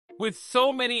With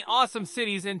so many awesome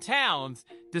cities and towns,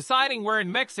 deciding where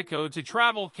in Mexico to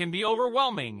travel can be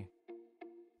overwhelming.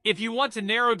 If you want to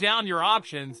narrow down your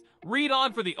options, read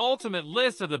on for the ultimate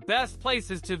list of the best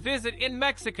places to visit in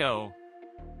Mexico.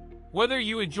 Whether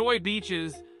you enjoy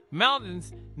beaches,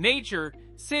 mountains, nature,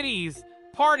 cities,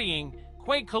 partying,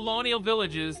 quaint colonial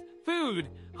villages, food,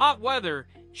 hot weather,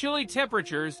 chilly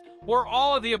temperatures, or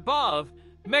all of the above,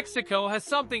 Mexico has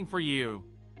something for you.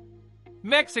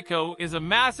 Mexico is a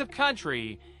massive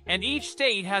country, and each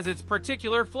state has its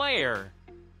particular flair.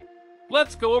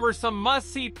 Let's go over some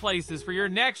must-see places for your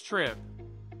next trip.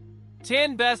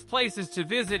 10 best places to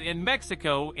visit in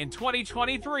Mexico in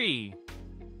 2023.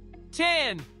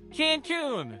 10.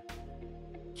 Cancun.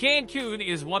 Cancun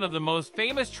is one of the most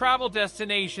famous travel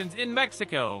destinations in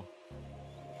Mexico.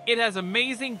 It has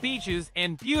amazing beaches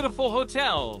and beautiful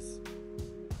hotels.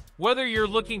 Whether you're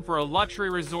looking for a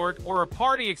luxury resort or a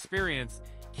party experience,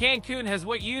 Cancun has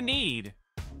what you need.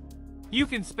 You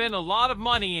can spend a lot of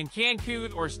money in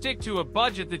Cancun or stick to a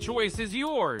budget. The choice is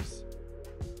yours.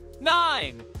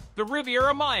 9. The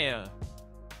Riviera Maya.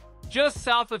 Just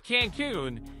south of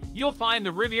Cancun, you'll find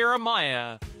the Riviera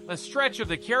Maya, a stretch of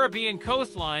the Caribbean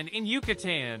coastline in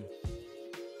Yucatan.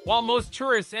 While most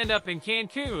tourists end up in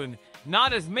Cancun,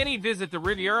 not as many visit the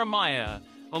Riviera Maya,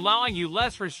 allowing you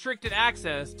less restricted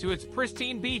access to its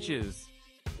pristine beaches.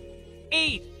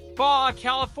 8. Baja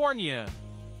California.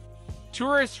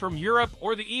 Tourists from Europe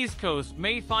or the East Coast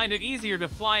may find it easier to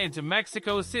fly into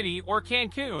Mexico City or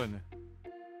Cancun.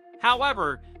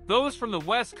 However, those from the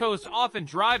West Coast often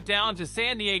drive down to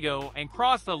San Diego and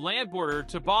cross the land border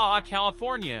to Baja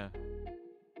California.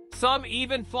 Some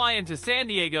even fly into San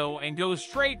Diego and go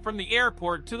straight from the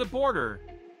airport to the border.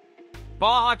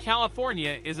 Baja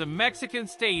California is a Mexican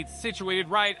state situated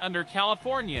right under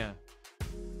California.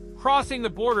 Crossing the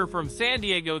border from San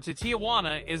Diego to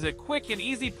Tijuana is a quick and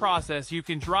easy process. You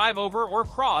can drive over or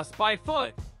cross by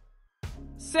foot.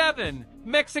 7.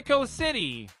 Mexico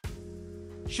City.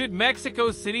 Should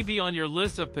Mexico City be on your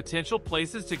list of potential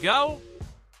places to go?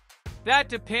 That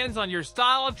depends on your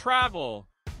style of travel.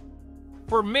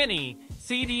 For many,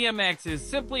 CDMX is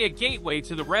simply a gateway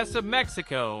to the rest of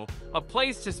Mexico, a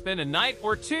place to spend a night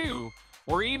or two,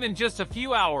 or even just a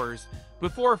few hours,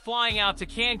 before flying out to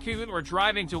Cancun or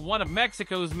driving to one of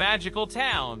Mexico's magical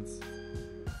towns.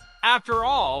 After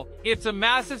all, it's a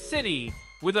massive city,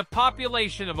 with a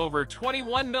population of over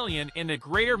 21 million in the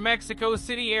greater Mexico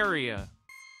City area.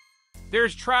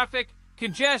 There's traffic,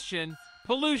 congestion,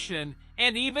 pollution,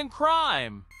 and even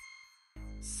crime.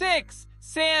 6.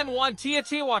 San Juan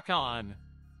Teotihuacan.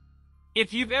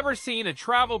 If you've ever seen a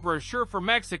travel brochure for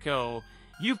Mexico,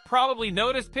 you've probably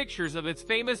noticed pictures of its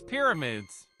famous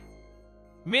pyramids.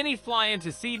 Many fly into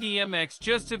CDMX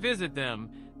just to visit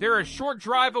them. They're a short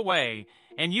drive away,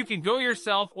 and you can go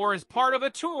yourself or as part of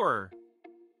a tour.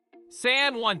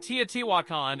 San Juan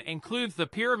Teotihuacan includes the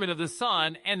Pyramid of the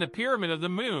Sun and the Pyramid of the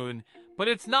Moon, but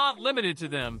it's not limited to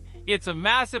them. It's a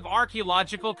massive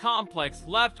archaeological complex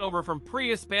left over from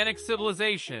pre-Hispanic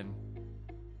civilization.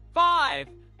 5.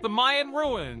 The Mayan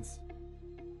ruins.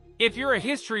 If you're a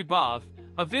history buff,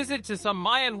 a visit to some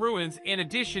Mayan ruins in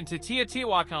addition to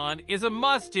Teotihuacan is a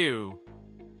must-do.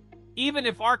 Even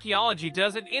if archaeology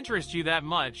doesn't interest you that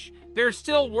much, they're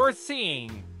still worth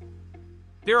seeing.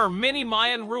 There are many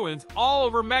Mayan ruins all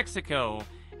over Mexico,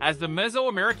 as the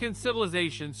Mesoamerican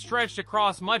civilization stretched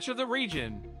across much of the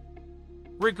region.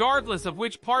 Regardless of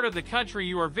which part of the country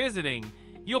you are visiting,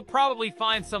 you'll probably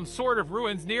find some sort of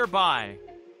ruins nearby.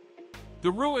 The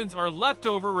ruins are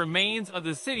leftover remains of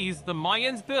the cities the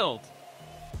Mayans built.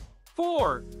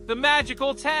 4. The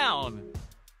magical town.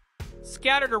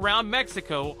 Scattered around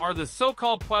Mexico are the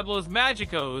so-called Pueblos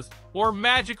Magicos, or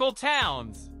magical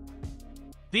towns.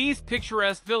 These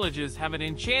picturesque villages have an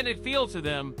enchanted feel to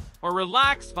them, a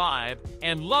relaxed vibe,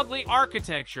 and lovely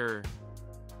architecture.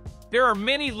 There are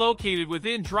many located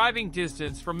within driving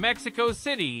distance from Mexico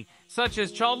City, such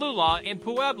as Cholula and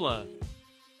Puebla.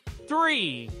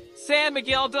 3. San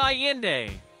Miguel de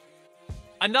Allende.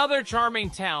 Another charming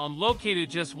town located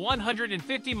just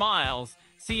 150 miles,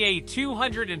 ca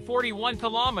 241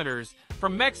 kilometers,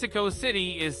 from Mexico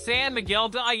City is San Miguel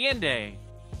de Allende.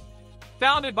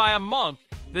 Founded by a monk,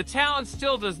 the town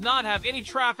still does not have any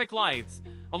traffic lights,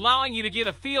 allowing you to get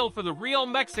a feel for the real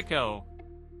Mexico.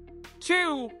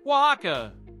 2.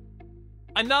 Oaxaca.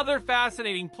 Another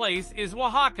fascinating place is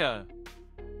Oaxaca.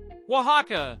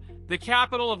 Oaxaca, the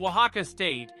capital of Oaxaca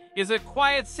State, is a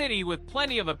quiet city with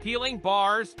plenty of appealing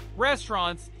bars,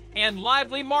 restaurants, and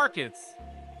lively markets.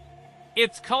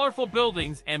 Its colorful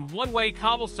buildings and one-way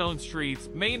cobblestone streets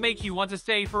may make you want to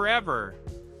stay forever.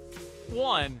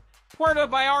 1. Puerto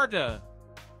Vallarta.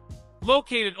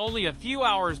 Located only a few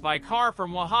hours by car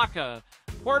from Oaxaca,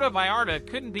 Puerto Vallarta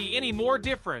couldn't be any more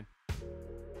different.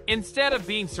 Instead of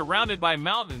being surrounded by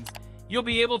mountains, you'll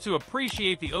be able to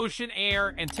appreciate the ocean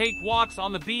air and take walks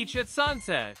on the beach at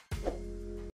sunset.